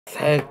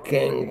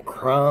Second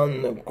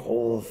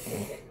Chronicles,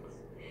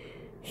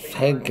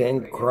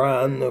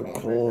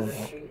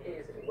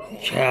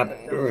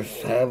 chapter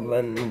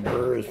 7,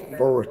 verse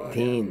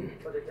 14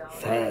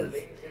 says,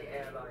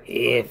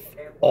 If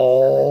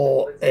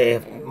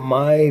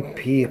my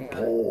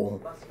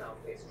people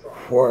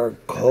who are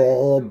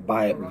called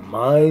by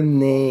my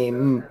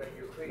name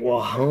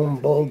will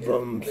humble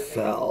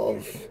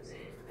themselves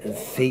and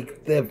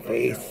seek the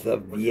face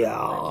of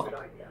Yah,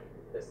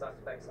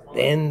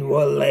 then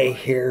will Yah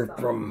hear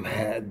from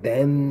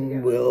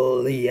heaven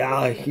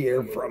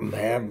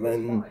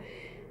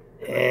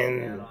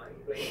and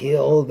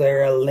heal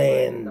their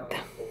land.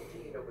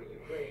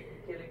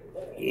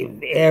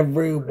 If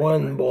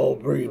everyone will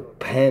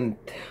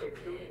repent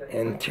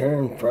and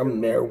turn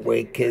from their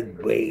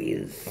wicked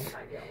ways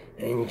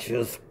and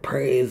just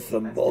praise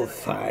the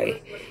Most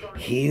High,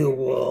 He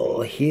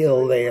will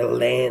heal their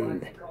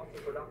land.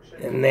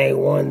 And they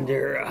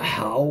wonder,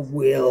 how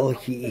will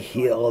He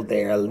heal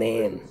their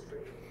land?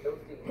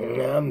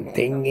 And I'm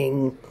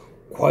thinking,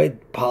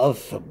 quite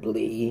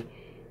possibly,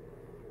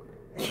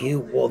 He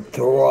will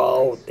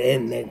throw out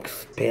and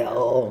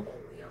expel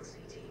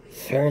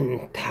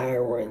certain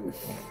tyrants.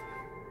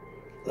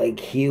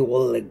 Like He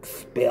will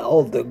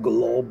expel the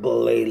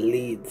global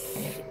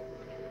elites.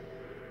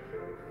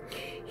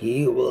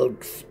 He will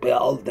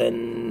expel the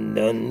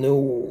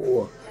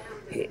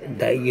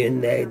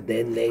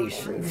United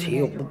Nations.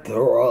 He will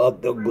throw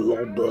out the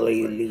global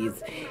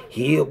elites.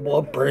 He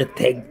will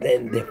protect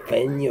and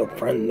defend you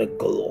from the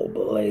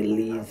global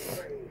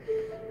elites,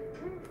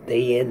 the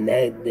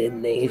United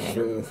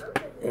Nations,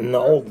 and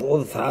all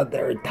those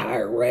other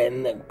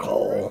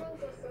tyrannical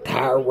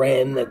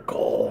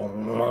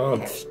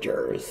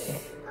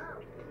monsters.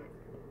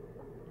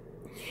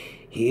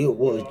 He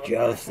will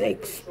just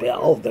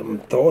expel them,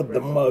 throw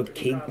them out,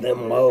 kick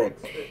them out.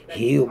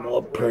 He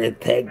will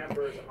protect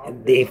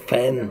and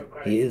defend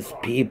His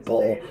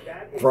people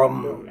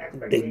from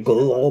the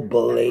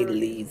global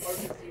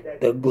elites.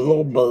 The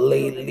global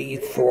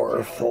elites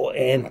are so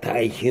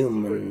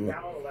anti-human.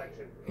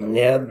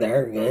 Yeah,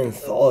 they're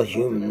against all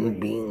human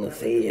beings.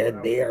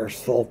 They are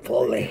so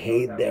full of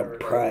hate and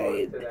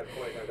pride.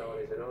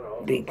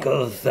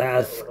 Because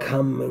that's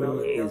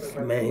coming is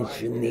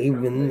mentioned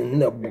even in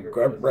the book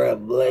of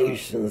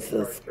Revelations.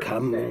 It's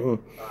coming.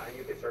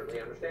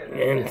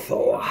 And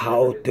so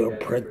how to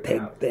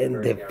protect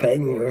and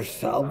defend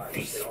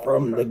yourselves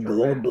from the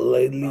global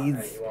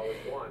elites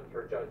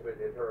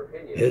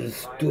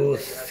is to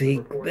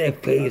seek the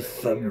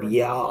face of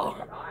Yah.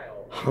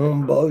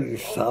 Humble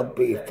yourself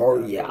before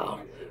Yah.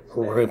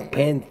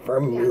 Repent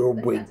from your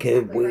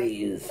wicked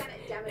ways.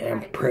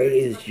 And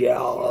praise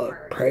Yah,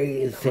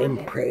 praise Him,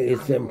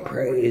 praise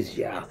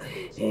Yah.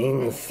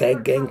 In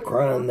 2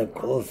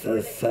 Chronicles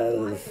it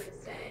says,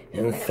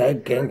 in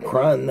 2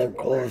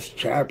 Chronicles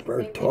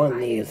chapter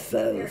 20 it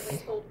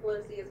says,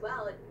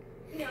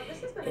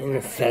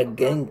 in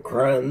 2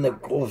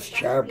 Chronicles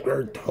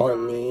chapter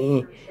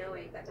 20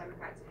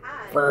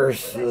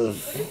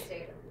 verses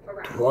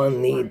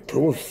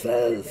 22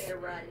 says,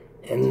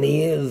 and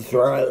the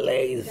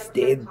Israelites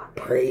did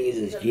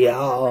praise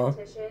Yah.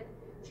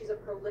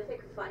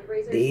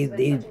 They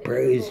did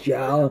praise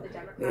Yah,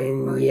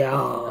 and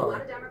Yah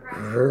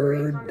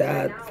heard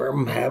that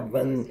from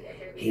heaven.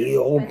 He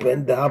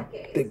opened up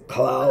the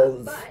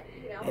clouds,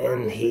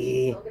 and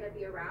He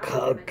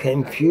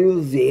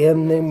confused the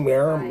enemy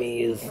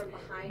armies,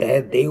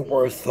 that they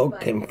were so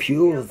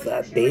confused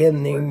that the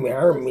enemy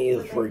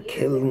armies were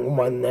killing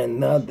one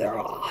another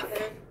off.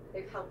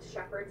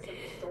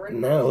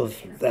 And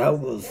that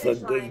was a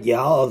good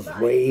Yah's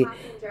way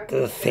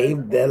to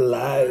save the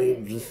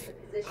lives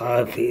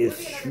of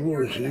His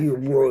true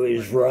Hebrew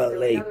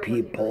Israelite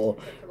people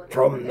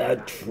from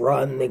the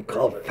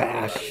tyrannical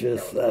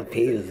fascists of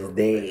His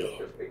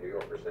day.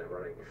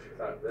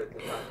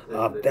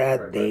 Of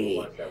that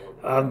day,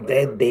 of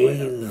the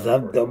days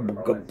of the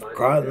book of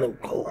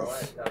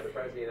Chronicles.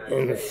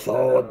 And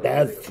so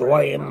that's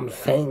why I'm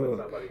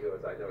saying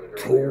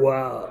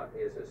to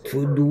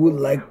do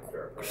like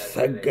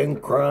 2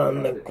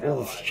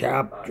 Chronicles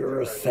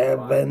chapter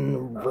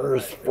 7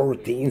 verse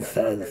 14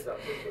 says,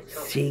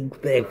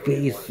 seek the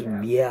face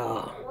of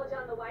Yah.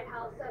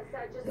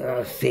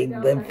 Seek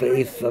the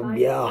face of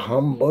Yah.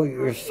 Humble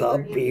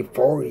yourself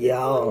before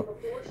Yah.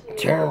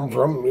 Turn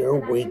from your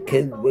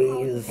wicked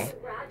ways.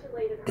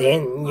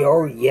 Then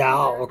your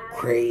Yah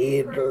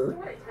Creator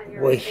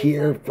will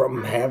hear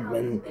from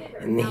heaven,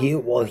 and He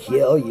will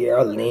heal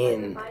your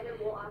land.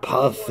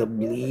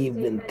 Possibly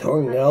even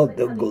turn out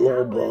the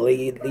global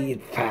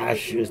elite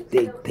fascist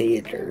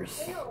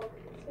dictators.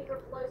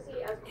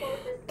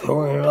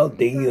 Turn out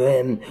the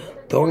UN,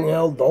 turn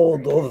out all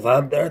those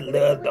other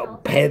little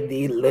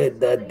petty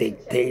little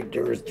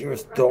dictators.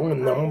 Just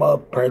turn them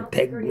up,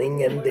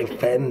 protecting and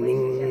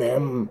defending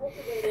them.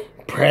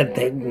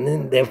 Protecting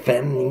and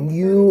defending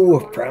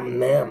you from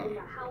them.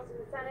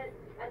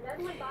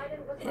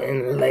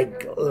 And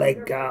like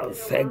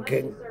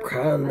 2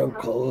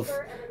 Chronicles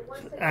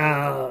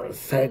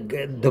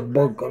the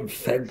book of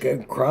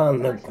 2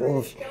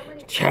 Chronicals,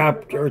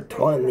 chapter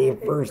 20,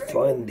 verse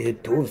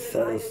 22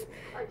 says,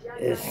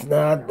 "It's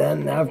not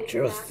enough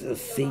just to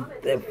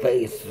seek the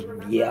face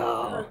of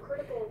Yah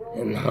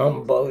and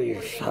humble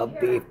yourself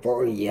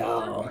before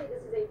Yah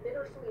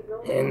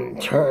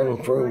and turn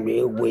from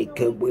your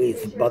wicked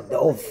ways, but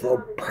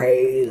also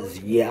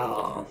praise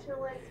Yah."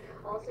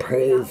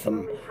 Praise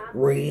Him.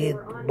 Read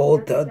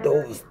both of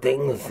those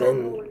things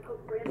and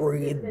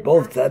read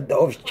both of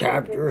those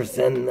chapters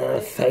in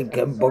the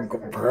second book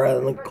of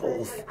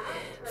Chronicles.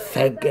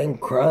 2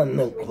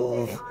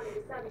 Chronicles,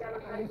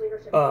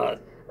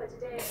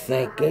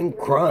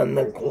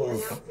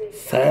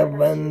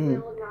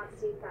 7,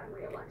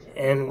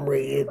 and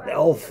read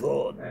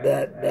also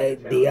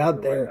the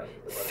other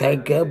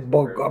second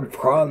book of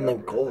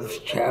Chronicles,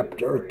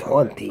 chapter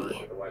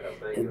 20.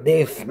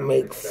 This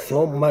makes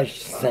so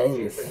much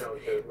sense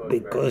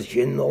because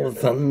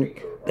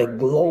the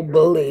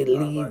global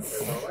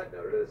elites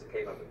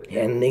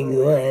and the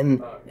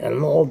UN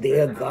and all the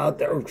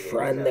other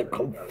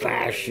tyrannical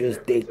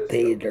fascist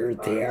dictators,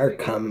 they are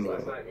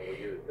coming.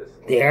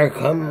 They are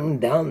coming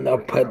down the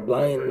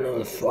pipeline,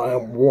 and so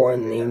I'm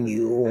warning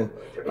you.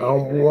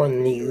 I'll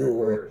warn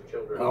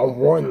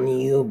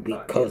you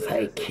because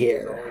I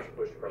care.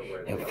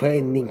 If I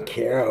didn't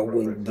care, I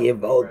would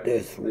give out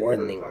this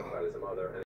warning.